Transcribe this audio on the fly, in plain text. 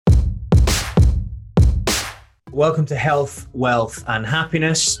Welcome to Health, Wealth and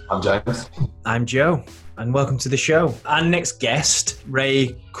Happiness. I'm James. I'm Joe, and welcome to the show. Our next guest,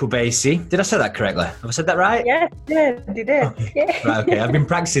 Ray Qubaisi. Did I say that correctly? Have I said that right? Yeah, you did. Okay. Yeah. Right, okay. I've been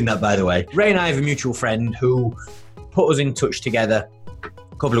practicing that, by the way. Ray and I have a mutual friend who put us in touch together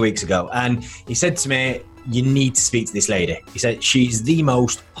a couple of weeks ago, and he said to me, you need to speak to this lady. He said she's the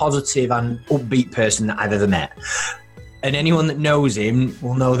most positive and upbeat person that I've ever met. And anyone that knows him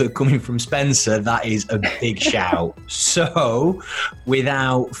will know that coming from Spencer, that is a big shout. So,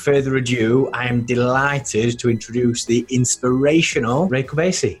 without further ado, I am delighted to introduce the inspirational Ray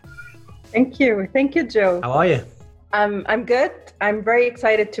Qubaisi. Thank you, Joe. How are you? I'm good. I'm very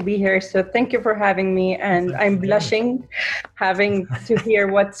excited to be here. So thank you for having me. And I'm blushing having to hear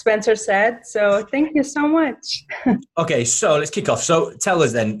what Spencer said. So thank you so much. Okay, so let's kick off. So tell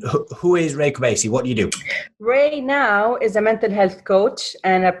us then, who is Ray Qubaisi? What do you do? Ray now is a mental health coach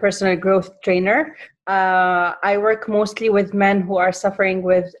and a personal growth trainer. I work mostly with men who are suffering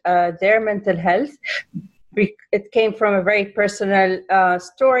with their mental health. It came from a very personal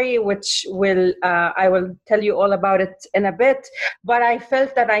story, which I will tell you all about it in a bit. But I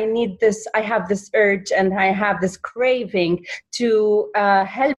felt that I have this urge and I have this craving to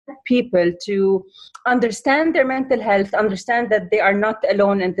help people to understand their mental health, understand that they are not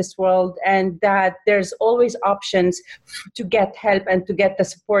alone in this world, and that there's always options to get help and to get the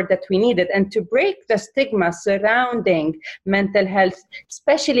support that we needed, and to break the stigma surrounding mental health,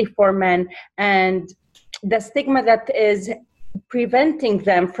 especially for men, and the stigma that is preventing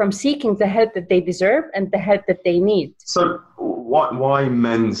them from seeking the help that they deserve and the help that they need. So why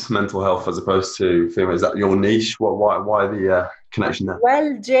men's mental health as opposed to female? Is that your niche? Why the connection there?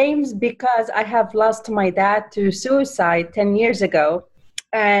 Well, James, because I have lost my dad to suicide 10 years ago.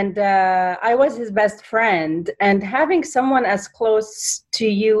 And I was his best friend. And having someone as close to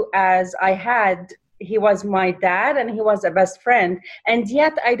you as I had, he was my dad and he was a best friend. And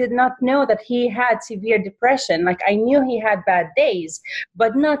yet I did not know that he had severe depression. Like, I knew he had bad days,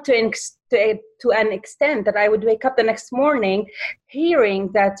 but not to an extent that I would wake up the next morning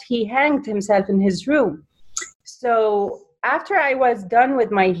hearing that he hanged himself in his room. So after I was done with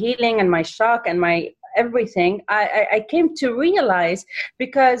my healing and my shock and my everything, I came to realize,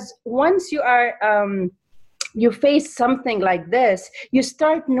 because once you face something like this, you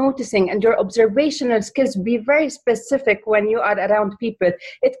start noticing, and your observational skills be very specific when you are around people.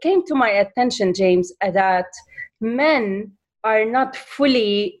 It came to my attention, James, that men are not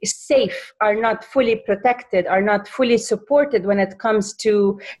fully safe, are not fully protected, are not fully supported when it comes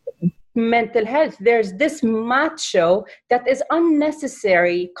to mental health. There's this macho that is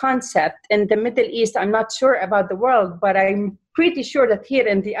unnecessary concept in the Middle East. I'm not sure about the world, but I'm pretty sure that here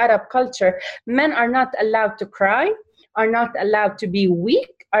in the Arab culture, men are not allowed to cry, are not allowed to be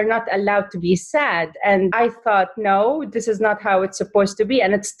weak, are not allowed to be sad. And I thought, no, this is not how it's supposed to be.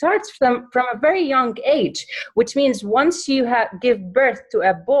 And it starts from a very young age, which means once you give birth to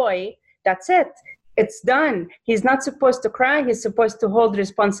a boy, that's it. It's done. He's not supposed to cry. He's supposed to hold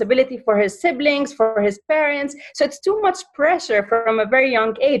responsibility for his siblings, for his parents. So it's too much pressure from a very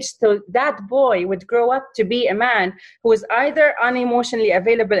young age. So that boy would grow up to be a man who is either unemotionally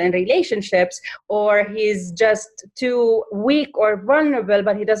available in relationships, or he's just too weak or vulnerable,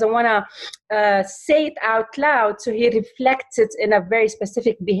 but he doesn't want to say it out loud. So he reflects it in a very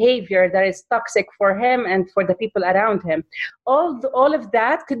specific behavior that is toxic for him and for the people around him. All of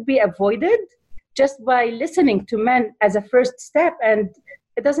that could be avoided just by listening to men as a first step. And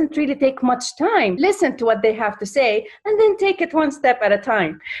it doesn't really take much time. Listen to what they have to say and then take it one step at a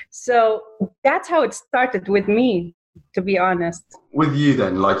time. So that's how it started with me, to be honest. With you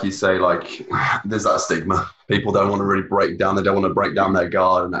then, like you say, like there's that stigma. People don't want to really break down. They don't want to break down their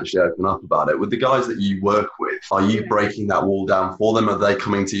guard and actually open up about it. With the guys that you work with, are you breaking that wall down for them? Are they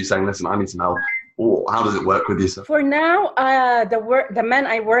coming to you saying, listen, I need some help? Or how does it work with you, sir? For now, the men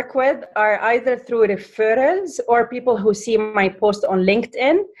I work with are either through referrals or people who see my post on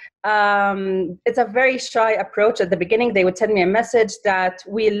LinkedIn. It's a very shy approach. At the beginning, they would send me a message that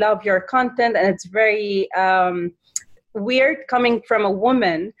we love your content, and it's very weird coming from a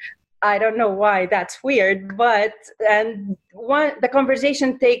woman. I don't know why that's weird, but the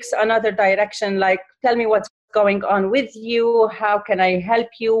conversation takes another direction, like, tell me what's going on with you, how can I help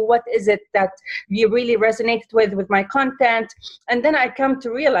you, what is it that you really resonated with my content. And then I come to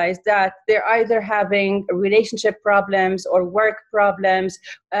realize that they're either having relationship problems or work problems,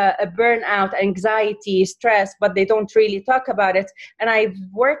 a burnout, anxiety, stress, but they don't really talk about it. And I've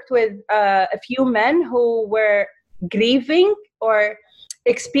worked with a few men who were grieving or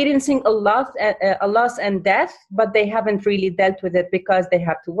experiencing a loss and death, but they haven't really dealt with it because they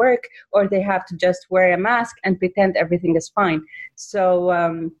have to work or they have to just wear a mask and pretend everything is fine.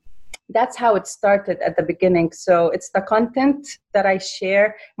 So that's how it started at the beginning. So it's the content that I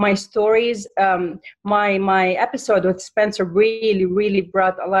share, my stories. My episode with Spencer really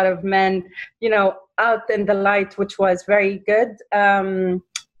brought a lot of men, out in the light, which was very good. And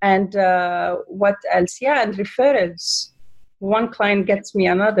what else? Yeah, and referrals. One client gets me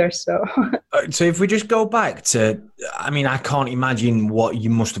another. So if we just go back to, I can't imagine what you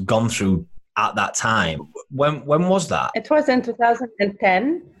must have gone through at that time. When was that? It was in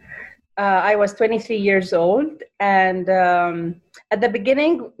 2010. I was 23 years old, and at the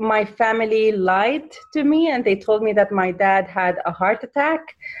beginning, my family lied to me, and they told me that my dad had a heart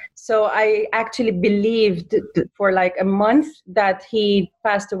attack. So I actually believed for like a month that he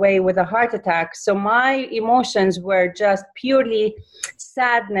passed away with a heart attack. So my emotions were just purely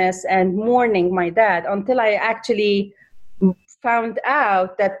sadness and mourning my dad, until I actually found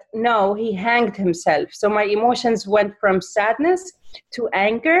out that no, he hanged himself. So my emotions went from sadness to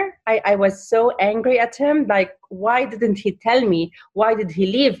anger. I was so angry at him. Like, why didn't he tell me? Why did he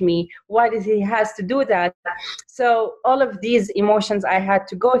leave me? Why did he has to do that? So all of these emotions I had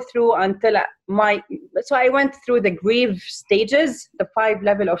to go through until so I went through the grief stages, the 5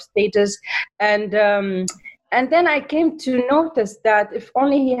 level of stages. And then I came to notice that if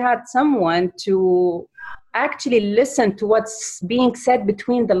only he had someone to actually listen to what's being said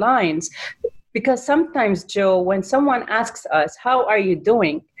between the lines. Because sometimes, Joe, when someone asks us, how are you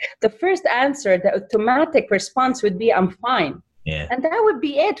doing? The first answer, the automatic response would be, I'm fine. Yeah. And that would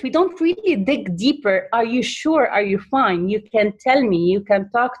be it. We don't really dig deeper. Are you sure? Are you fine? You can tell me. You can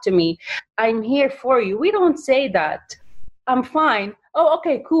talk to me. I'm here for you. We don't say that. I'm fine. Oh,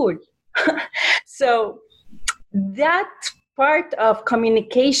 okay, cool. So that part of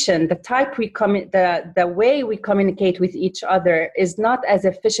communication, the way we communicate with each other is not as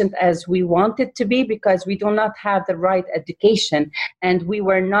efficient as we want it to be, because we do not have the right education, and we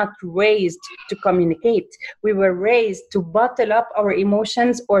were not raised to communicate. We were raised to bottle up our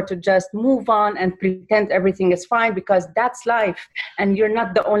emotions or to just move on and pretend everything is fine, because that's life and you're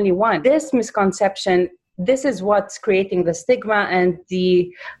not the only one. This misconception, this is what's creating the stigma, and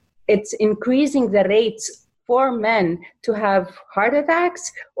it's increasing the rates for men to have heart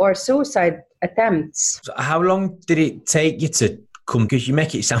attacks or suicide attempts. So how long did it take you to come? Because you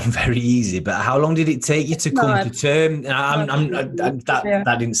make it sound very easy, but how long did it take you to come to terms?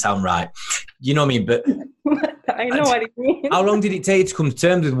 That didn't sound right. You know what I mean? But I know what it means. How long did it take you to come to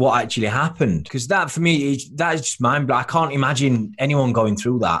terms with what actually happened? Because that, for me, that is just mind-blowing. I can't imagine anyone going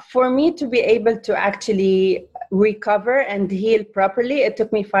through that. For me to be able to actually recover and heal properly, it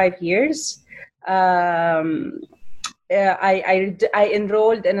took me 5 years. I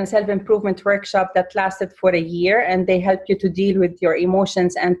enrolled in a self-improvement workshop that lasted for a year, and they help you to deal with your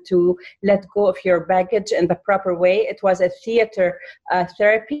emotions and to let go of your baggage in the proper way. It was a theater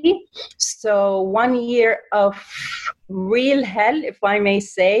therapy. So 1 year of real hell, if I may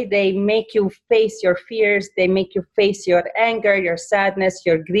say. They make you face your fears. They make you face your anger, your sadness,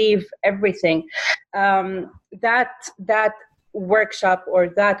 your grief, everything. That workshop or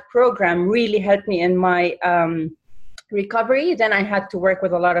that program really helped me in my recovery. Then I had to work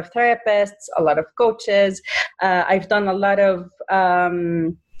with a lot of therapists, a lot of coaches. I've done a lot of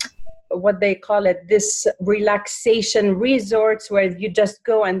what they call it, this relaxation resorts, where you just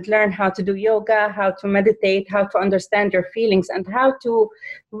go and learn how to do yoga, how to meditate, how to understand your feelings, and how to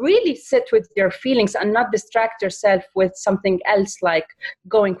really sit with your feelings and not distract yourself with something else, like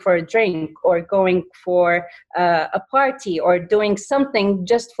going for a drink or going for a party or doing something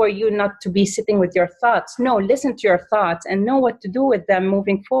just for you not to be sitting with your thoughts. No, listen to your thoughts and know what to do with them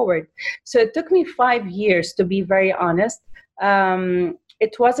moving forward. So it took me 5 years, to be very honest.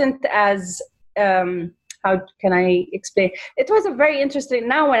 It wasn't as, how can I explain? It was a very interesting,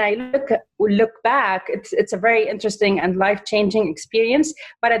 now when I look back, it's a very interesting and life-changing experience.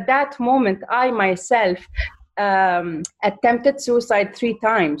 But at that moment, I myself attempted suicide 3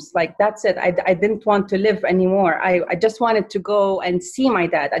 times. Like, that's it. I didn't want to live anymore. I just wanted to go and see my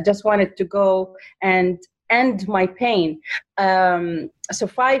dad. I just wanted to go and end my pain. So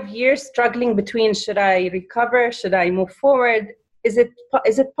 5 years struggling between, should I recover? Should I move forward? Is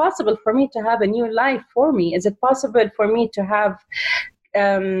it possible for me to have a new life for me? Is it possible for me to have,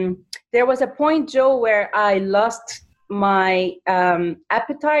 there was a point, Joe, where I lost my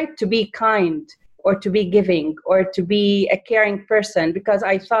appetite to be kind or to be giving or to be a caring person, because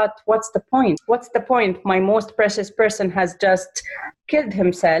I thought, what's the point? What's the point? My most precious person has just killed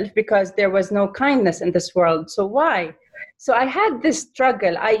himself because there was no kindness in this world. So why? So I had this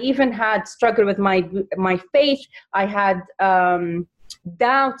struggle. I even had struggle with my faith. I had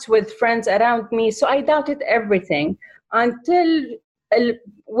doubts with friends around me. So I doubted everything until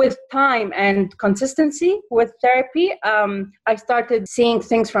with time and consistency with therapy, I started seeing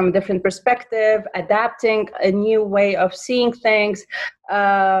things from a different perspective, adapting a new way of seeing things.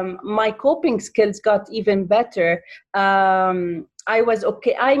 My coping skills got even better. I was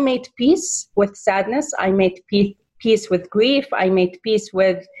okay. I made peace with sadness. I made peace with grief. I made peace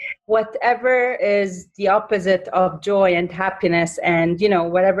with whatever is the opposite of joy and happiness and,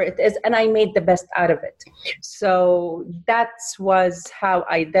 whatever it is. And I made the best out of it. So that was how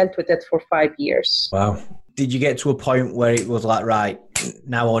I dealt with it for 5 years. Wow. Did you get to a point where it was like, right,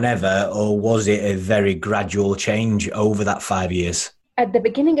 now or never, or was it a very gradual change over that 5 years? At the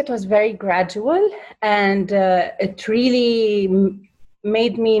beginning, it was very gradual, and it really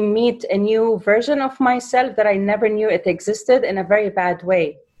made me meet a new version of myself that I never knew it existed, in a very bad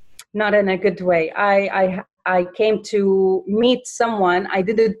way, not in a good way. I came to meet someone I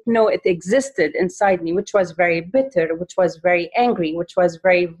didn't know it existed inside me, which was very bitter, which was very angry, which was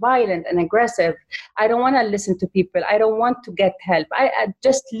very violent and aggressive. I don't want to listen to people. I don't want to get help. I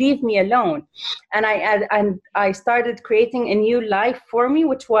just leave me alone. And I started creating a new life for me,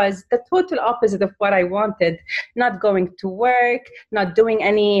 which was the total opposite of what I wanted. Not going to work, not doing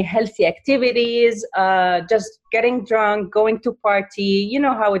any healthy activities, just getting drunk, going to party. You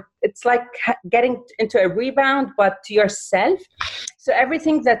know how it's like getting into a rebound, but to yourself. So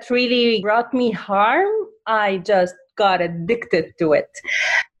everything that really brought me harm, I just got addicted to it.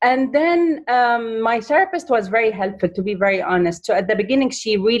 And then my therapist was very helpful, to be very honest. So at the beginning,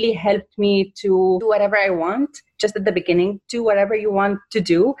 she really helped me to do whatever I want. Just at the beginning, do whatever you want to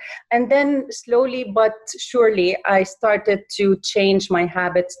do. And then slowly but surely, I started to change my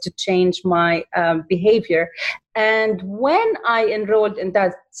habits, to change my behavior. And when I enrolled in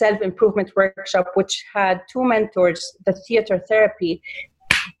that self-improvement workshop, which had 2 mentors, the theater therapy,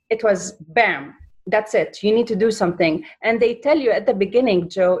 it was bam. That's it. You need to do something. And they tell you at the beginning,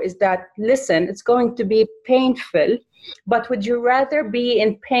 Joe, is that, listen, it's going to be painful, but would you rather be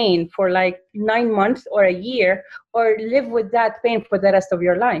in pain for like 9 months or a year, or live with that pain for the rest of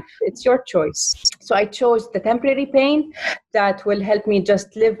your life? It's your choice. So I chose the temporary pain that will help me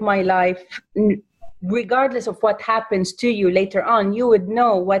just live my life. Regardless of what happens to you later on, you would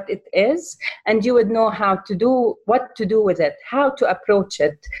know what it is, and you would know what to do with it, how to approach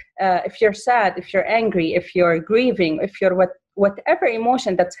it. If you're sad, if you're angry, if you're grieving, if you're whatever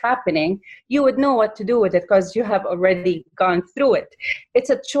emotion that's happening, you would know what to do with it because you have already gone through it. It's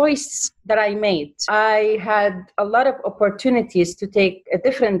a choice that I made. I had a lot of opportunities to take a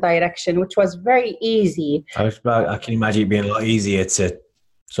different direction, which was very easy. I can imagine it being a lot easier to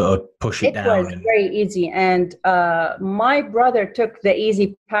sort of push it down. It was very easy. And my brother took the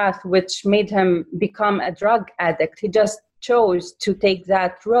easy path, which made him become a drug addict. He just chose to take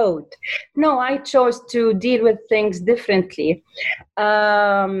that road. No, I chose to deal with things differently.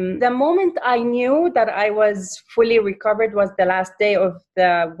 The moment I knew that I was fully recovered was the last day of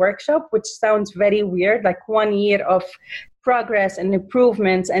the workshop, which sounds very weird, like 1 year of progress and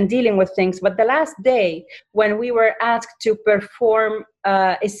improvements and dealing with things. But the last day, when we were asked to perform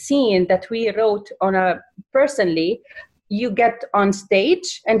a scene that we wrote personally, you get on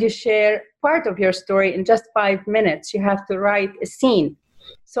stage and you share part of your story in just 5 minutes. You have to write a scene.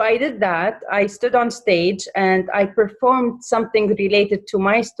 So I did that. I stood on stage and I performed something related to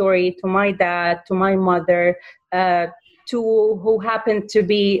my story, to my dad, to my mother, to who happened to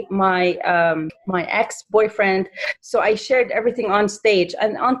be my ex-boyfriend. So I shared everything on stage.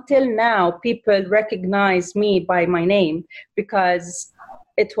 And until now, people recognize me by my name because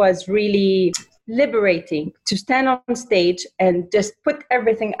it was really liberating to stand on stage and just put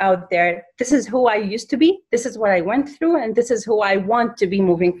everything out there. This is who I used to be. This is what I went through. And this is who I want to be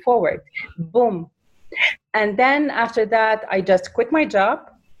moving forward. Boom. And then after that, I just quit my job.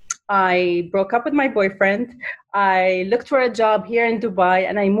 I broke up with my boyfriend. I looked for a job here in Dubai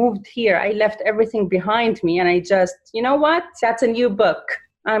and I moved here. I left everything behind me and I just, you know what? That's a new book.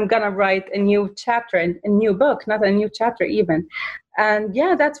 I'm going to write a new chapter, a new book, not a new chapter even. And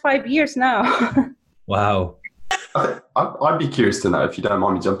yeah, that's 5 years now. Wow. I'd be curious to know, if you don't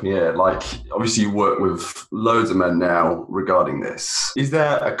mind me jumping in, like, obviously you work with loads of men now regarding this. Is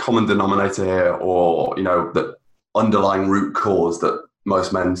there a common denominator here, or, the underlying root cause that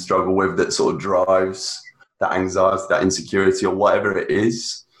most men struggle with that sort of drives that anxiety, that insecurity, or whatever it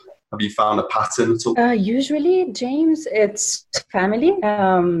is? Have you found a pattern at all? Usually, James, it's family.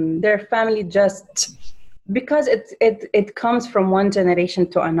 Their family just because it comes from one generation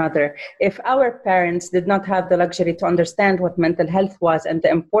to another. If our parents did not have the luxury to understand what mental health was and the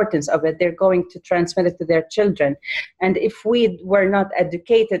importance of it, they're going to transmit it to their children. And if we were not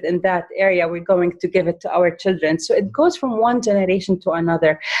educated in that area, we're going to give it to our children. So it goes from one generation to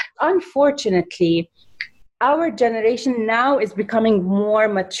another. Unfortunately, our generation now is becoming more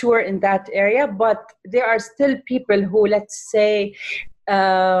mature in that area, but there are still people who, let's say,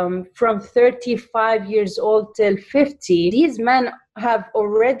 from 35 years old till 50, these men have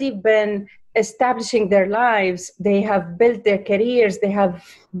already been establishing their lives. They have built their careers, they have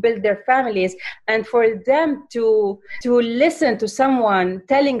built their families. And for them to listen to someone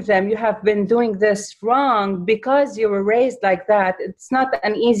telling them you have been doing this wrong because you were raised like that, it's not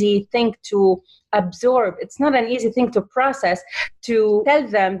an easy thing to absorb. It's not an easy thing to process, to tell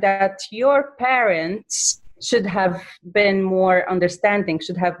them that your parents should have been more understanding,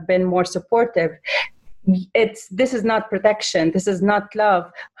 should have been more supportive. This is not protection. This is not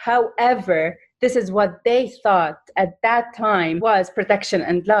love. However, this is what they thought at that time was protection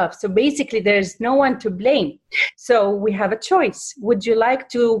and love. So basically, there's no one to blame. So we have a choice. Would you like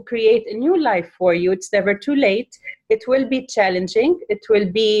to create a new life for you? It's never too late. It will be challenging. It will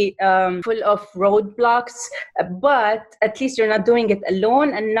be full of roadblocks, but at least you're not doing it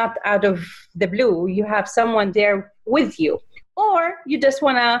alone and not out of the blue. You have someone there with you. Or you just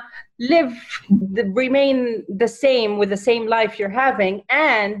want to remain the same with the same life you're having.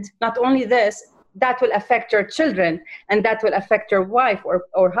 And not only this, that will affect your children and that will affect your wife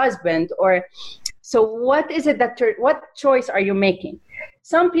or husband. So what is it what choice are you making?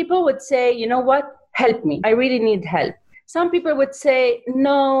 Some people would say, you know what? Help me. I really need help. Some people would say,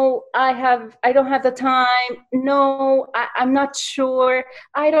 no, I don't have the time. No, I'm not sure.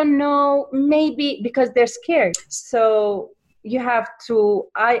 I don't know. Maybe, because they're scared. So you have to,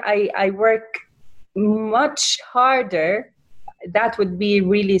 I work much harder. That would be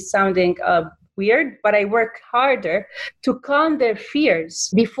really sounding weird, but I work harder to calm their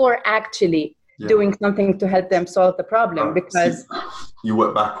fears before actually doing something to help them solve the problem. Because you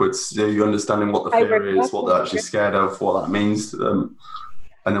work backwards. So you understanding what the fear is, what they're actually scared of, what that means to them.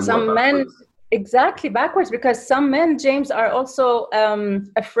 And then some men, exactly, backwards, because some men, James, are also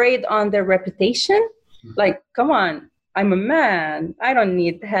afraid on their reputation. Like, come on, I'm a man. I don't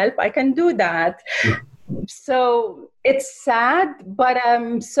need help. I can do that. So it's sad, but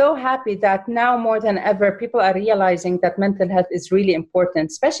I'm so happy that now more than ever, people are realizing that mental health is really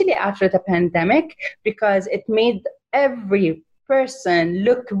important, especially after the pandemic, because it made every person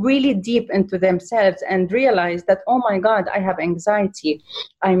look really deep into themselves and realize that, oh my God, I have anxiety.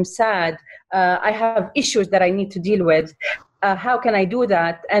 I'm sad. I have issues that I need to deal with. How can I do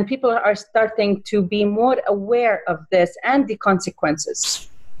that? And people are starting to be more aware of this and the consequences.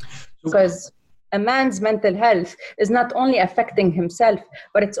 Because a man's mental health is not only affecting himself,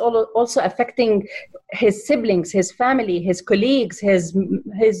 but it's also affecting his siblings, his family, his colleagues, his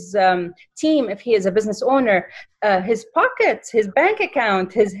team, if he is a business owner, his pockets, his bank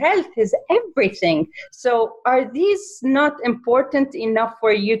account, his health, his everything. So are these not important enough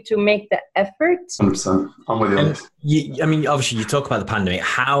for you to make the effort? 100%. I'm with you. I mean, obviously you talk about the pandemic.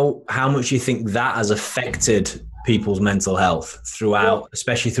 How much do you think that has affected people's mental health throughout,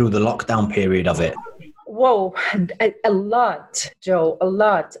 especially through the lockdown period of it? Whoa, a lot, Joe, a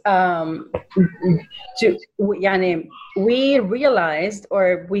lot. We realized,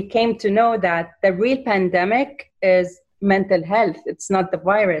 or we came to know, that the real pandemic is mental health. It's not the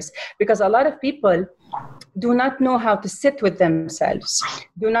virus, because a lot of people do not know how to sit with themselves,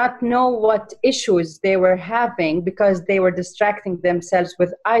 do not know what issues they were having, because they were distracting themselves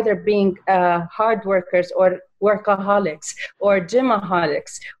with either being hard workers or workaholics or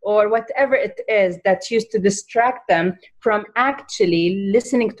gymaholics or whatever it is that used to distract them from actually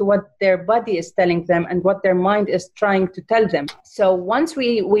listening to what their body is telling them and what their mind is trying to tell them. So once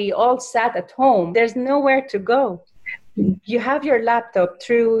we all sat at home, there's nowhere to go. You have your laptop,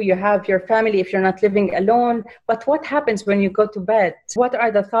 true, you have your family if you're not living alone, but what happens when you go to bed? What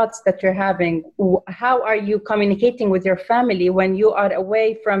are the thoughts that you're having? How are you communicating with your family when you are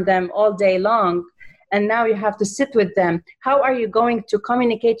away from them all day long? And now you have to sit with them. How are you going to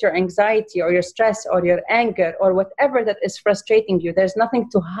communicate your anxiety or your stress or your anger or whatever that is frustrating you? There's nothing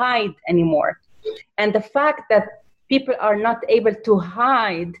to hide anymore. And the fact that people are not able to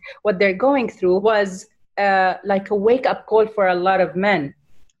hide what they're going through was like a wake-up call for a lot of men.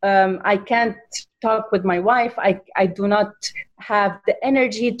 I can't talk with my wife. I do not have the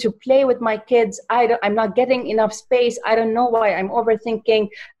energy to play with my kids. I'm not getting enough space. I don't know why. I'm overthinking.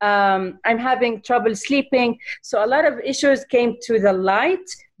 I'm having trouble sleeping. So a lot of issues came to the light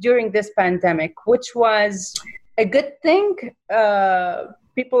during this pandemic, which was a good thing.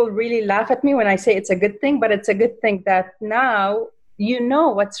 People really laugh at me when I say it's a good thing, but it's a good thing that now you know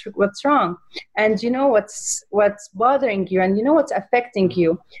what's wrong, and you know what's bothering you, and you know what's affecting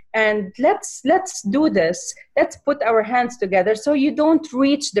you. And let's do this. Let's put our hands together so you don't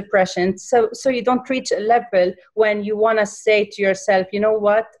reach depression, so you don't reach a level when you want to say to yourself, you know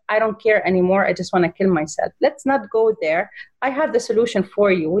what, I don't care anymore, I just want to kill myself. Let's not go there. I have the solution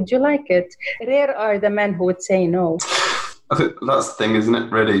for you. Would you like it? Rare are the men who would say no. I think that's the thing, isn't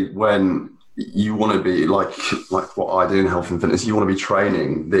it, really, when you want to be like what I do in health and fitness, you want to be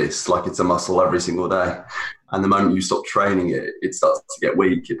training this like it's a muscle every single day. And the moment you stop training it, it starts to get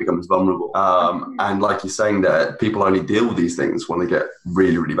weak, it becomes vulnerable. And like you're saying there, people only deal with these things when they get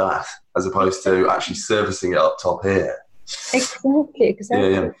really, really bad, as opposed to actually servicing it up top here.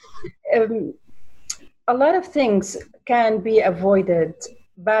 Exactly. Yeah. A lot of things can be avoided.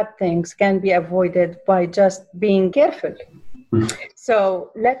 Bad things can be avoided by just being careful.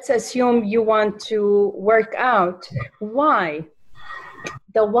 So let's assume you want to work out. Why?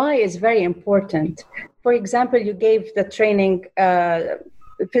 The why is very important. For example, you gave the training,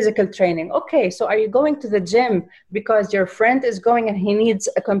 physical training. Okay, so are you going to the gym because your friend is going and he needs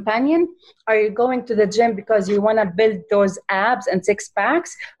a companion? Are you going to the gym because you want to build those abs and six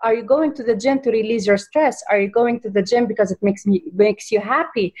packs? Are you going to the gym to release your stress? Are you going to the gym because it makes you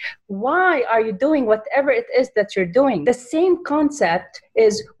happy? Why are you doing whatever it is that you're doing? The same concept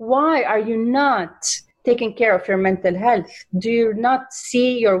is, why are you not taking care of your mental health? Do you not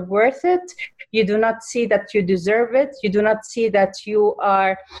see you're worth it? You do not see that you deserve it. You do not see that you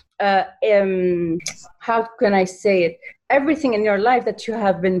are, how can I say it? Everything in your life that you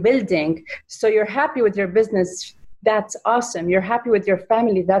have been building. So you're happy with your business. That's awesome. You're happy with your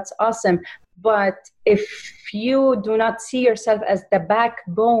family. That's awesome. But if you do not see yourself as the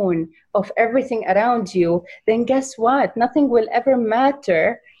backbone of everything around you, then guess what? Nothing will ever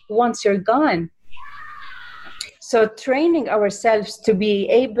matter once you're gone. So training ourselves to be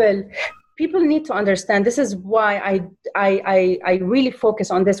able, people need to understand, this is why I really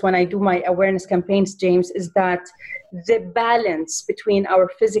focus on this when I do my awareness campaigns, James, is that the balance between our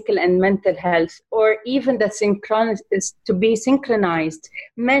physical and mental health, or even the to be synchronized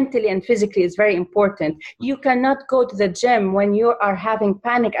mentally and physically, is very important. You cannot go to the gym when you are having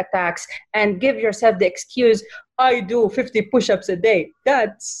panic attacks and give yourself the excuse, I do 50 push-ups a day.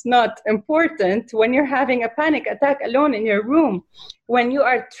 That's not important when you're having a panic attack alone in your room. When you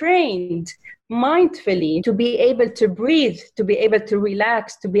are trained mindfully to be able to breathe, to be able to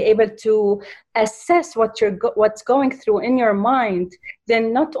relax, to be able to assess what's going through in your mind,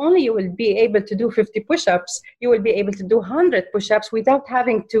 then not only you will be able to do 50 push-ups, you will be able to do 100 push-ups without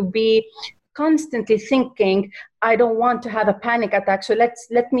having to be constantly thinking, I don't want to have a panic attack, so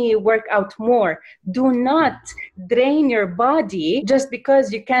let me work out more. Do not drain your body just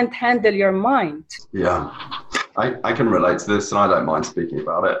because you can't handle your mind. Yeah, I can relate to this, and I don't mind speaking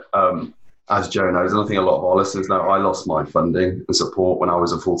about it. As Joe knows, and I think a lot of our listeners know, I lost my funding and support when I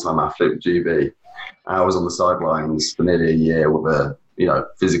was a full-time athlete with GB. I was on the sidelines for nearly a year with a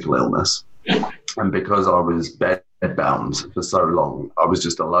physical illness. And because I was bedbound for so long, I was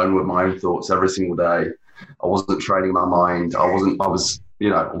just alone with my own thoughts every single day. I wasn't training my mind. I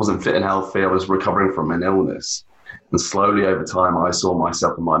wasn't fit and healthy. I was recovering from an illness. And slowly over time, I saw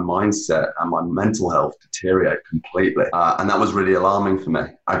myself and my mindset and my mental health deteriorate completely. And that was really alarming for me.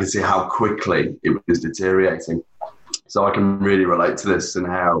 I could see how quickly it was deteriorating. So I can really relate to this, and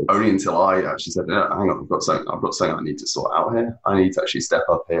how only until I actually said, hang on, I've got something I need to sort out here. I need to actually step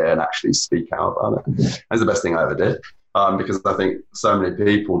up here and actually speak out about it. That's the best thing I ever did. Because I think so many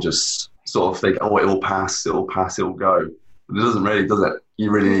people just sort of think, oh, it'll pass, it'll go. But it doesn't really, does it?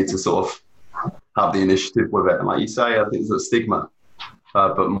 You really need to sort of have the initiative with it. And like you say, I think it's a stigma.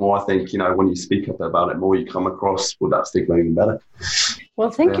 But more, I think, when you speak up about it more, you come across with that stigma even better.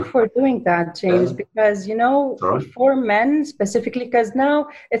 Well, thank you for doing that, James, because, for men specifically, because now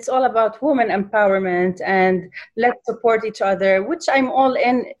it's all about women empowerment and let's support each other, which I'm all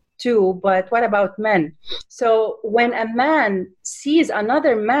in too. But what about men? So when a man sees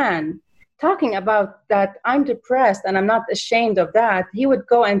another man talking about that, I'm depressed and I'm not ashamed of that, he would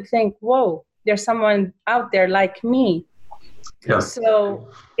go and think, whoa, there's someone out there like me. Yeah. So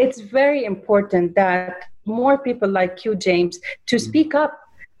it's very important that more people like you, James, to speak up,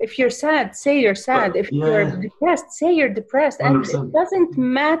 If you're sad, say you're sad. If you're depressed, say you're depressed. 100%. And it doesn't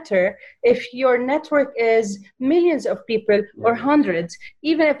matter if your network is millions of people or hundreds.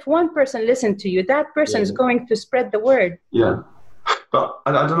 Even if one person listens to you, that person is going to spread the word. Yeah. But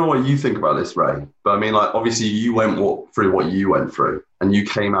I don't know what you think about this, Ray. But I mean, like, obviously you went through what you went through and you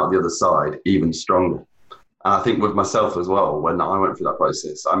came out the other side even stronger. And I think with myself as well, when I went through that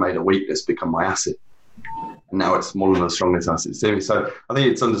process, I made a weakness become my asset. And now it's one of the strongest assets too. So I think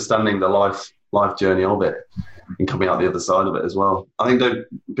it's understanding the life journey of it and coming out the other side of it as well. I think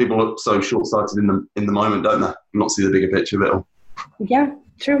people look so short-sighted in the moment, don't they? And not see the bigger picture of it all. Yeah,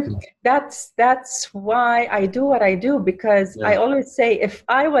 true. That's why I do what I do, because I always say if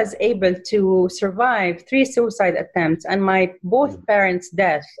I was able to survive 3 suicide attempts and my both parents'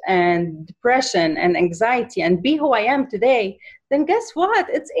 death and depression and anxiety and be who I am today, then guess what?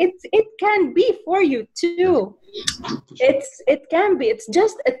 It can be for you too. It can be. It's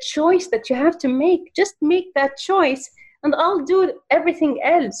just a choice that you have to make. Just make that choice, and I'll do everything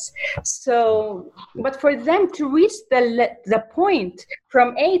else. So, but for them to reach the point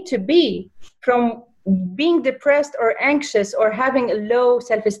from A to B, from being depressed or anxious or having a low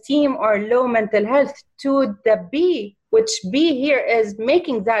self-esteem or low mental health to the B, which B here is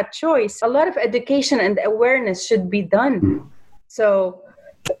making that choice, a lot of education and awareness should be done. So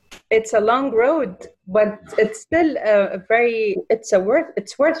it's a long road, but it's still it's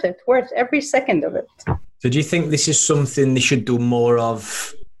worth every second of it. So do you think this is something they should do more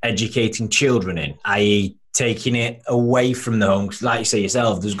of, educating children in, i.e. taking it away from the home? Because like you say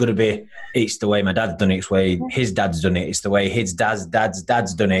yourself, there's got to be, it's the way my dad's done it, it's the way his dad's done it, it's the way his dad's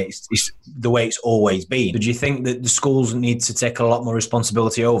done it, it's the way it's always been. So do you think that the schools need to take a lot more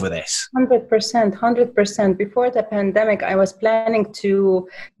responsibility over this? 100%. Before the pandemic, I was planning to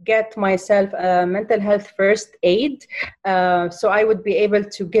get myself a mental health first aid. So I would be able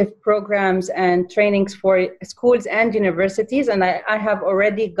to give programs and trainings for schools and universities. And I have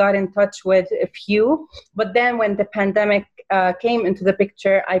already got in touch with a few. But then when the pandemic came into the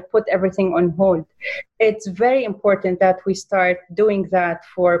picture, I put everything on hold. It's very important that we start doing that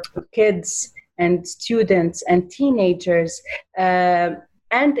for kids and students and teenagers,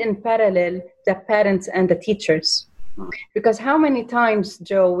 and in parallel, the parents and the teachers. Because how many times,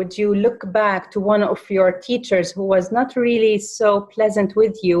 Joe, would you look back to one of your teachers who was not really so pleasant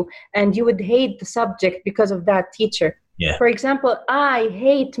with you, and you would hate the subject because of that teacher? Yeah. For example, I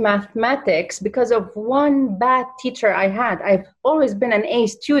hate mathematics because of one bad teacher I had. I've always been an A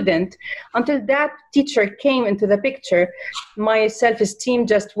student. Until that teacher came into the picture, my self-esteem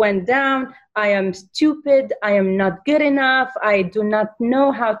just went down. I am stupid. I am not good enough. I do not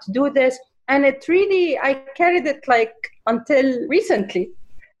know how to do this. And it really, I carried it like until recently.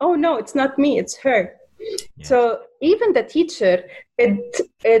 Oh no, it's not me, it's her. Yeah. So even the teacher,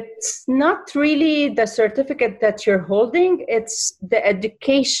 it's not really the certificate that you're holding, it's the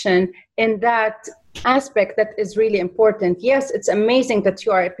education in that aspect that is really important. Yes, it's amazing that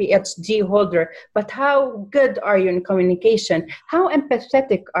you are a PhD holder, but how good are you in communication? How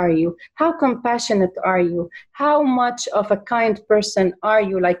empathetic are you? How compassionate are you? How much of a kind person are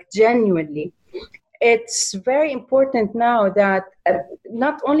you, like genuinely? It's very important now that,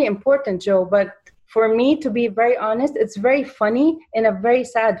 not only important, Joe, but for me, to be very honest, it's very funny in a very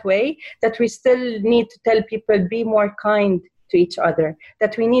sad way that we still need to tell people be more kind to each other,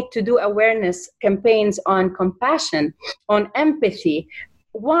 that we need to do awareness campaigns on compassion, on empathy.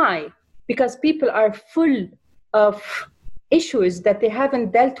 Why? Because people are full of issues that they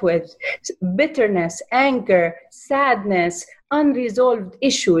haven't dealt with, bitterness, anger, sadness, unresolved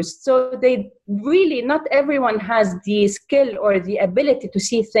issues. So they really, not everyone has the skill or the ability to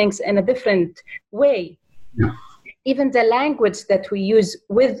see things in a different way. Yeah. Even the language that we use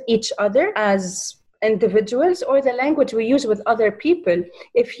with each other as individuals, or the language we use with other people,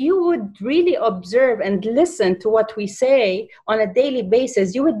 if you would really observe and listen to what we say on a daily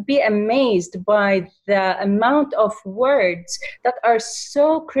basis, you would be amazed by the amount of words that are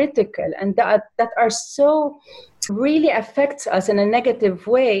so critical and that are so really affects us in a negative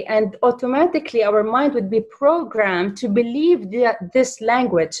way, and automatically our mind would be programmed to believe this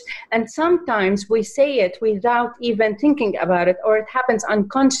language. And sometimes we say it without even thinking about it, or it happens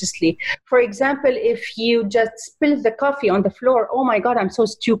unconsciously. For example, if you just spill the coffee on the floor, oh my God, I'm so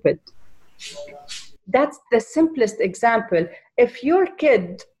stupid. That's the simplest example. If your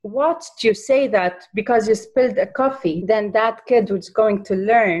kid watched you say that because you spilled a coffee, then that kid was going to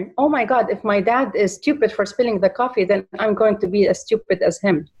learn, oh my God, if my dad is stupid for spilling the coffee, then I'm going to be as stupid as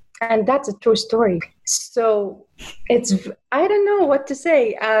him. And that's a true story. So I don't know what to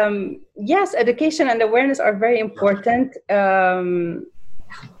say. Yes, education and awareness are very important.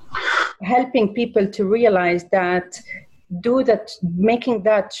 helping people to realize that making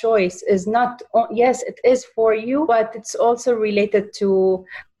that choice is not, yes, it is for you, but it's also related to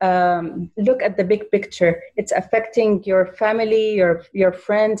look at the big picture. It's affecting your family, your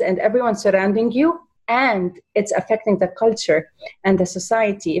friends, and everyone surrounding you. And it's affecting the culture and the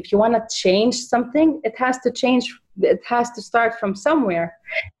society. If you want to change something, it has to change. It has to start from somewhere.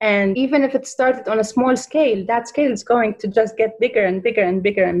 And even if it started on a small scale, that scale is going to just get bigger and bigger and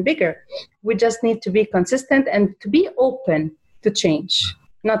bigger and bigger. We just need to be consistent and to be open to change,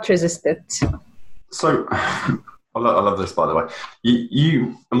 not resist it. So I love this, by the way.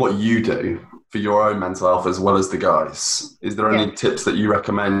 You and what you do for your own mental health as well as the guys. Is there any tips that you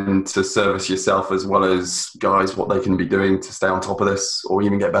recommend to service yourself as well as guys, what they can be doing to stay on top of this or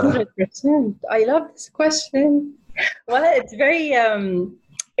even get better? 100%. I love this question. Well, it's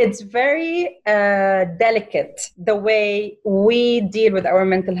very delicate the way we deal with our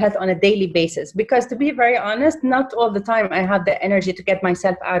mental health on a daily basis, because to be very honest, not all the time I have the energy to get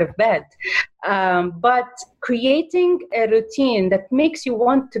myself out of bed. But creating a routine that makes you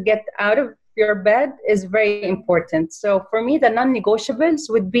want to get out of your bed is very important. So for me, the non-negotiables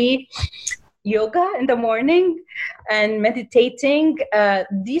would be yoga in the morning and meditating.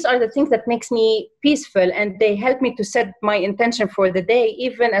 These are the things that makes me peaceful, and they help me to set my intention for the day,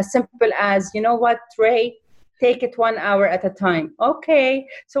 even as simple as, you know what, Ray, take it 1 hour at a time. Okay.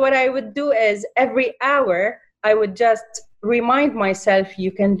 So what I would do is every hour, I would just remind myself,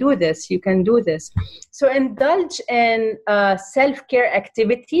 you can do this, you can do this. So indulge in self-care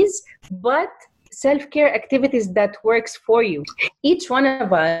activities, but self-care activities that works for you. Each one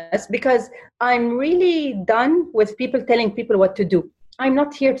of us, because I'm really done with people telling people what to do. I'm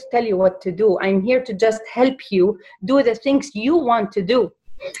not here to tell you what to do. I'm here to just help you do the things you want to do.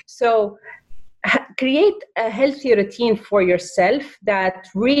 So create a healthy routine for yourself that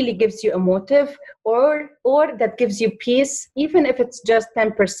really gives you a motive or that gives you peace, even if it's just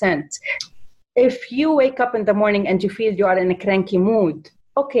 10%. If you wake up in the morning and you feel you are in a cranky mood,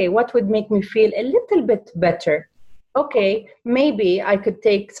 okay, what would make me feel a little bit better? Okay, maybe I could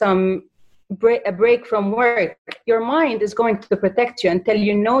take a break from work. Your mind is going to protect you and tell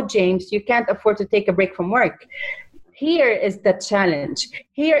you, no, James, you can't afford to take a break from work. Here is the challenge.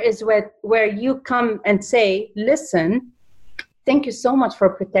 Here is where you come and say, listen, thank you so much for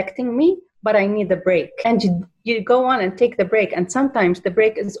protecting me, but I need a break. And you go on and take the break. And sometimes the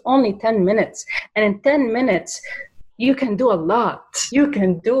break is only 10 minutes. And in 10 minutes, you can do a lot. You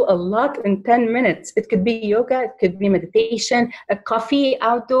can do a lot in 10 minutes. It could be yoga, it could be meditation, a coffee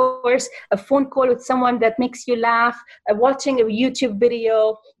outdoors, a phone call with someone that makes you laugh, watching a YouTube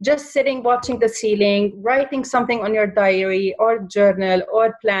video, just sitting, watching the ceiling, writing something on your diary or journal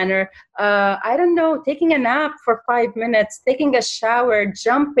or planner. I don't know, taking a nap for 5 minutes, taking a shower,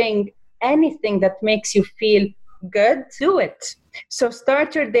 jumping, anything that makes you feel good, do it. So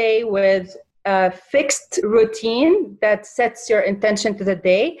start your day with a fixed routine that sets your intention to the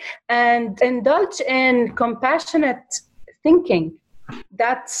day, and indulge in compassionate thinking.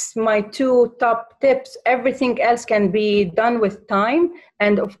 That's my 2 top tips. Everything else can be done with time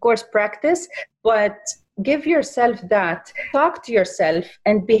and, of course, practice, but give yourself that. Talk to yourself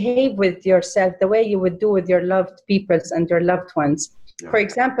and behave with yourself the way you would do with your loved peoples and your loved ones. Yeah. For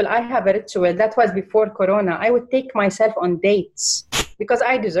example, I have a ritual that was before Corona. I would take myself on dates because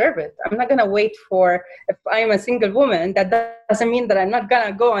I deserve it. I'm not going to wait for, if I'm a single woman, that doesn't mean that I'm not going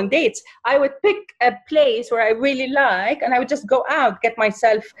to go on dates. I would pick a place where I really like, and I would just go out, get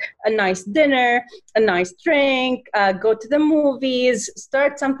myself a nice dinner, a nice drink, go to the movies,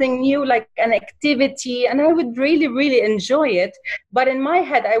 start something new, like an activity, and I would really, really enjoy it. But in my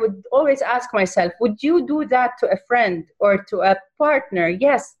head, I would always ask myself, would you do that to a friend or to a partner?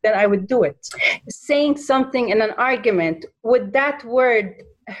 Yes, then I would do it. Saying something in an argument, would that word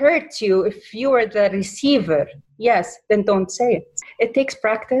hurt you if you were the receiver? Yes, then don't say it. It takes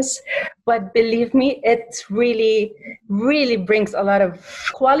practice, but believe me, it really, really brings a lot of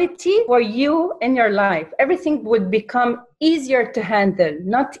quality for you in your life. Everything would become easier to handle,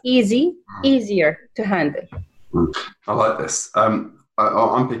 not easy, easier to handle. I like this. I'm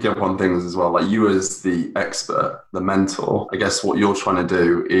picking up on things as well. Like you as the expert, the mentor, I guess what you're trying to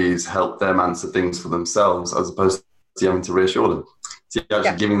do is help them answer things for themselves as opposed to having to reassure them. So you're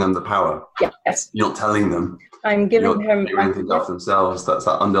actually giving them the power. Yes. You're not telling them. I'm giving them anything off themselves. That's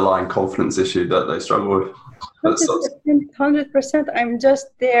that underlying confidence issue that they struggle with. 100%. I'm just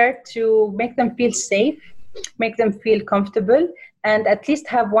there to make them feel safe, make them feel comfortable, and at least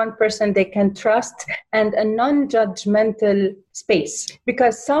have one person they can trust and a non-judgmental space.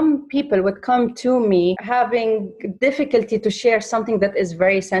 Because some people would come to me having difficulty to share something that is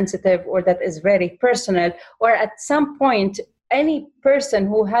very sensitive or that is very personal, or at some point any person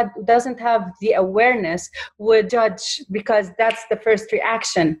who doesn't have the awareness would judge, because that's the first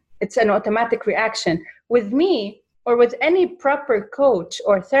reaction. It's an automatic reaction. With me, or with any proper coach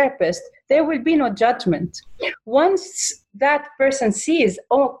or therapist, there will be no judgment. Once that person sees,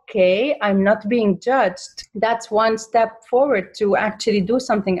 okay, I'm not being judged, that's one step forward to actually do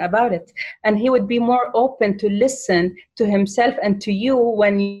something about it. And he would be more open to listen to himself and to you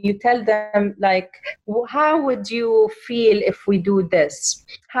when you tell them, like, how would you feel if we do this?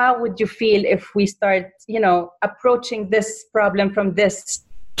 How would you feel if we start, approaching this problem from this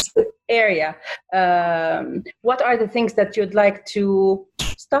area? What are the things that you'd like to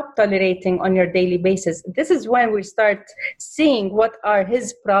stop tolerating on your daily basis? This is when we start seeing what are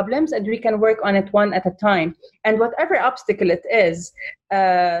his problems, and we can work on it one at a time. And whatever obstacle it is,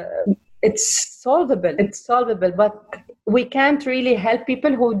 it's solvable, but we can't really help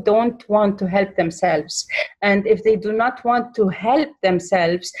people who don't want to help themselves. And if they do not want to help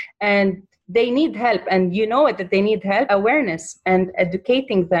themselves, and they need help, and that they need help, awareness and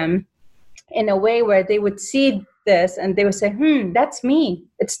educating them in a way where they would see this and they would say, that's me.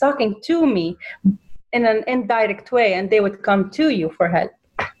 It's talking to me in an indirect way, and they would come to you for help.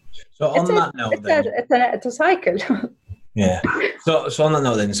 So on that note, it's a cycle. Yeah. So on that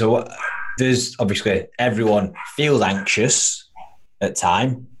note then, so there's obviously everyone feels anxious at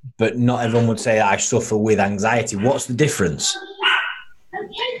time, but not everyone would say I suffer with anxiety. What's the difference?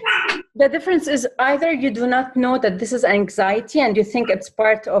 The difference is either you do not know that this is anxiety and you think it's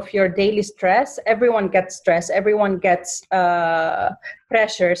part of your daily stress. Everyone gets stress. Everyone gets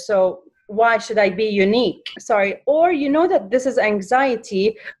pressure. So why should I be unique? Or you know that this is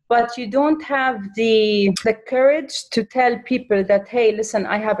anxiety, but you don't have the courage to tell people that, hey, listen,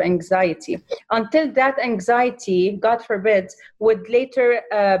 I have anxiety. Until that anxiety, God forbid, would later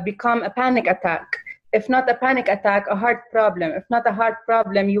become a panic attack. If not a panic attack, a heart problem. If not a heart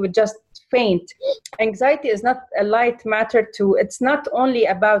problem, you would just faint. Anxiety is not a light matter to. It's not only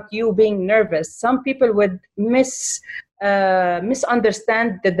about you being nervous. Some people would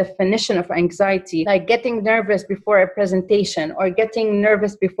misunderstand the definition of anxiety, like getting nervous before a presentation or getting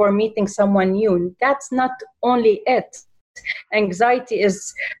nervous before meeting someone new. That's not only it. Anxiety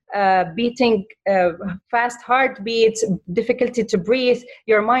is beating fast heartbeats, difficulty to breathe.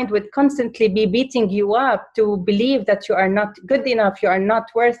 Your mind would constantly be beating you up to believe that you are not good enough, you are not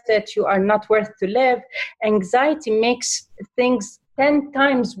worth it, you are not worth to live. Anxiety makes things 10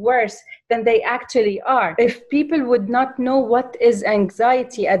 times worse than they actually are. If people would not know what is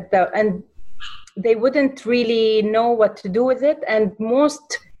anxiety and they wouldn't really know what to do with it, and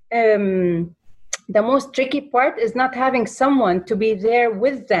the most tricky part is not having someone to be there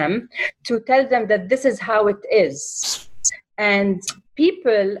with them to tell them that this is how it is. And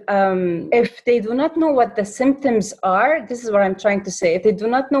people, if they do not know what the symptoms are, this is what I'm trying to say. If they do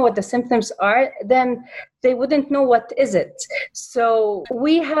not know what the symptoms are, then they wouldn't know what is it. So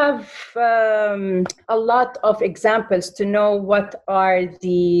we have a lot of examples to know what are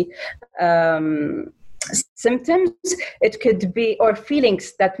the symptoms. It could be, or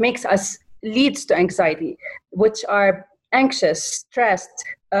feelings that leads to anxiety, which are anxious, stressed,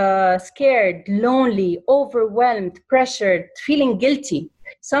 scared, lonely, overwhelmed, pressured, feeling guilty.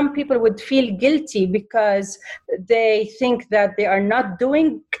 Some people would feel guilty because they think that they are not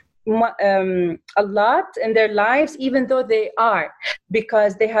doing a lot in their lives, even though they are,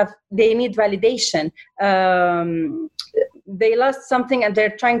 because they need validation. They lost something and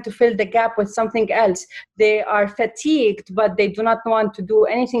they're trying to fill the gap with something else. They are fatigued, but they do not want to do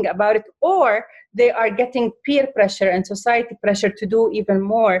anything about it, or they are getting peer pressure and society pressure to do even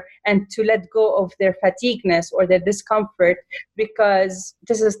more and to let go of their fatigueness or their discomfort, because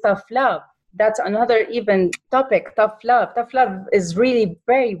this is tough love. That's another even topic, tough love. Tough love is really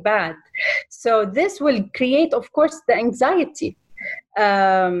very bad. So this will create, of course, the anxiety.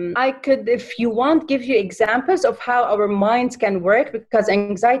 I could, if you want, give you examples of how our minds can work, because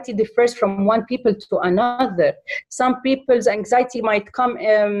anxiety differs from one people to another. Some people's anxiety might come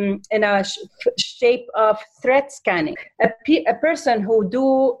in a shape of threat scanning. A person who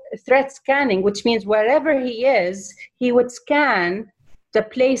do threat scanning, which means wherever he is, he would scan the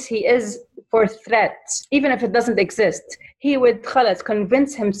place he is for threats, even if it doesn't exist. He would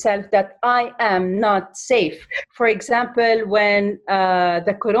convince himself that I am not safe. For example, when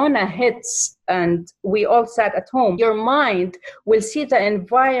the corona hits and we all sat at home, your mind will see the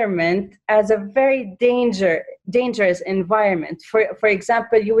environment as a very dangerous environment. For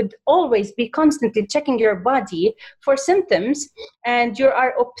example, you would always be constantly checking your body for symptoms, and you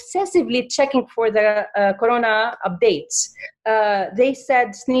are obsessively checking for the corona updates. They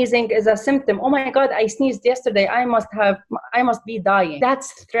said sneezing is a symptom. Oh my God, I sneezed yesterday. I must be dying.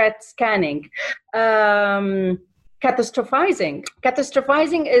 That's threat scanning. Catastrophizing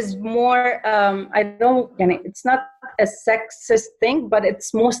is more, it's not a sexist thing, but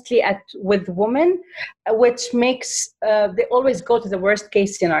it's mostly with women, which makes, they always go to the worst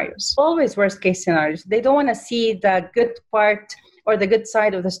case scenarios. Always worst case scenarios. They don't want to see the good part or the good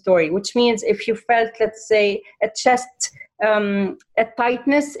side of the story, which means if you felt, let's say, a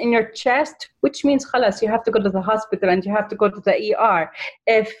tightness in your chest, which means khalas, you have to go to the hospital and you have to go to the ER.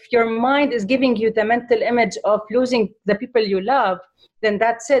 If your mind is giving you the mental image of losing the people you love, then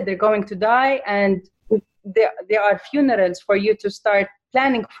that's it. They're going to die, and there are funerals for you to start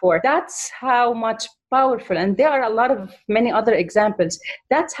planning for. That's how much powerful, and there are many other examples.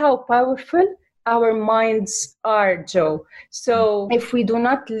 That's how powerful our minds are, Joe. So if we do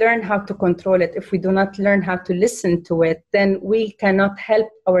not learn how to control it, if we do not learn how to listen to it, then we cannot help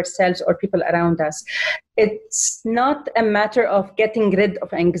ourselves or people around us. It's not a matter of getting rid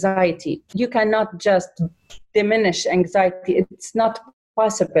of anxiety. You cannot just diminish anxiety. It's not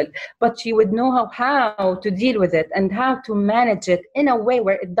possible, but you would know how to deal with it and how to manage it in a way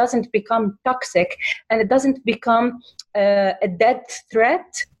where it doesn't become toxic and it doesn't become a dead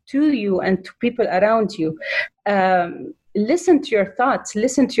threat to you and to people around you. Listen to your thoughts,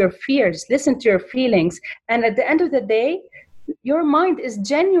 listen to your fears, listen to your feelings. And at the end of the day, your mind is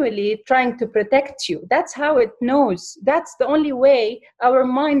genuinely trying to protect you. That's how it knows. That's the only way our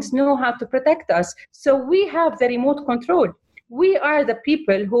minds know how to protect us. So we have the remote control. We are the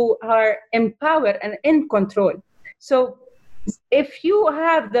people who are empowered and in control. So if you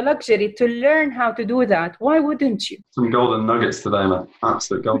have the luxury to learn how to do that, why wouldn't you? Some golden nuggets today, man.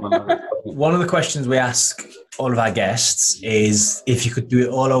 Absolute golden nuggets. One of the questions we ask all of our guests is, if you could do it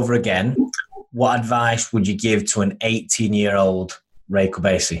all over again, what advice would you give to an 18-year-old Ray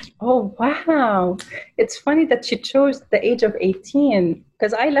Qubaisi? Oh, wow. It's funny that you chose the age of 18,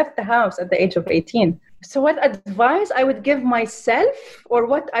 because I left the house at the age of 18. So what advice I would give myself, or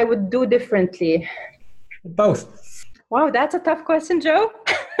what I would do differently? Both. Wow, that's a tough question, Joe.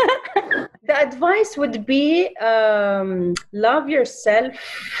 The advice would be love yourself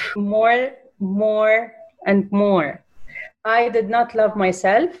more and more. I did not love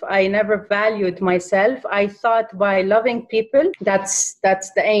myself. I never valued myself. I thought by loving people, that's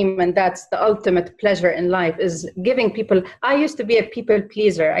the aim, and that's the ultimate pleasure in life, is giving people. I used to be a people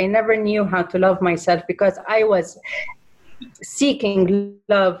pleaser. I never knew how to love myself because I was seeking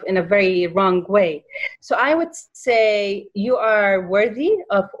love in a very wrong way. So I would say you are worthy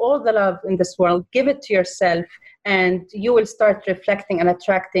of all the love in this world. Give it to yourself, and you will start reflecting and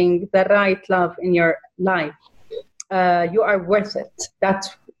attracting the right love in your life. You are worth it. That's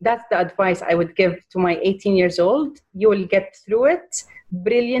the advice I would give to my 18 years old. You will get through it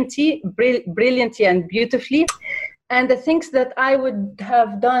brilliantly and beautifully. And the things that I would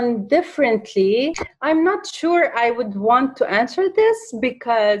have done differently, I'm not sure I would want to answer this,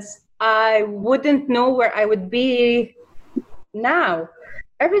 because I wouldn't know where I would be now.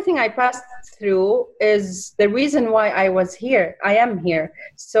 Everything I passed through is the reason why I was here. I am here.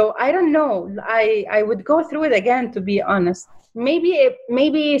 So I don't know. I would go through it again, to be honest.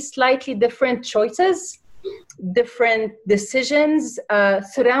 Maybe slightly different choices, different decisions,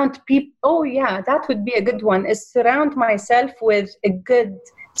 surround people. Oh yeah, that would be a good one, is surround myself with a good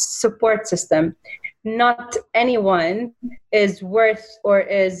support system. Not anyone is worth or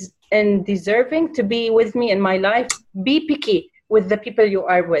is deserving to be with me in my life. Be picky with the people you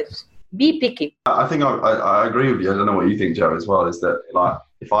are with. Be picky. I think I agree with you. I don't know what you think, Joe, as well, is that, like,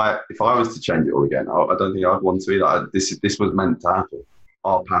 if I was to change it all again, I don't think I'd want to either. This was meant to happen.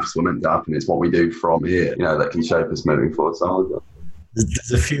 Our paths were meant to happen. It's what we do from here, that can shape us moving forward. So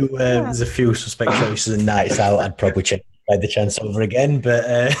there's a few suspect choices and nights out I'd probably check the chance over again, but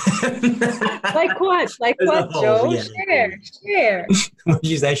like what, Joe? Yeah. Share. Would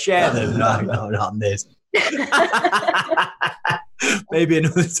you say share them? No, not on this. Maybe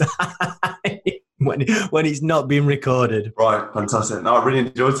another time when it's not being recorded. Right, fantastic. No, I really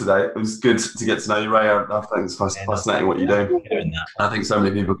enjoyed today. It was good to get to know you, Ray. I think it's fascinating what you do. I think so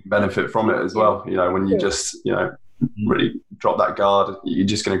many people can benefit from it as well. When you just really drop that guard, you're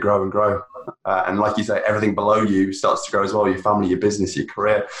just going to grow and grow. And like you say, everything below you starts to grow as well. Your family, your business, your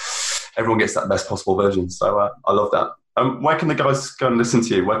career. Everyone gets that best possible version. So I love that. Where can the guys go and listen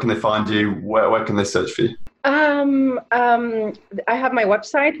to you? Where can they find you? Where can they search for you? I have my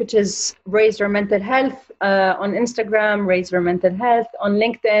website, which is Raise Your Mental Health. On Instagram, Raise Your Mental Health. On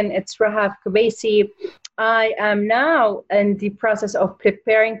LinkedIn, it's Rahaf Kubaisi. I am now in the process of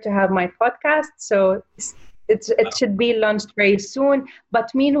preparing to have my podcast, so it should be launched very soon.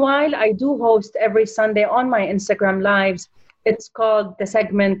 But meanwhile, I do host every Sunday on my Instagram lives. It's called the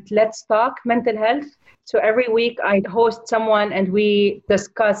segment Let's Talk Mental Health. So every week I host someone and we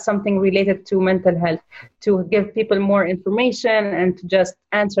discuss something related to mental health to give people more information and to just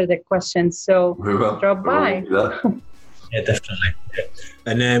answer their questions. So drop by. Yeah, definitely. Yeah.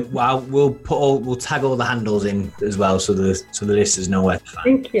 And we'll tag all the handles in as well, so the listeners know where to find.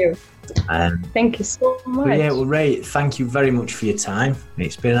 Thank you. Thank you so much. Yeah, well, Ray, thank you very much for your time.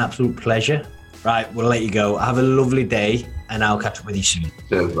 It's been an absolute pleasure. Right, we'll let you go. Have a lovely day, and I'll catch up with you soon.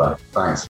 Cheers, bro. Thanks.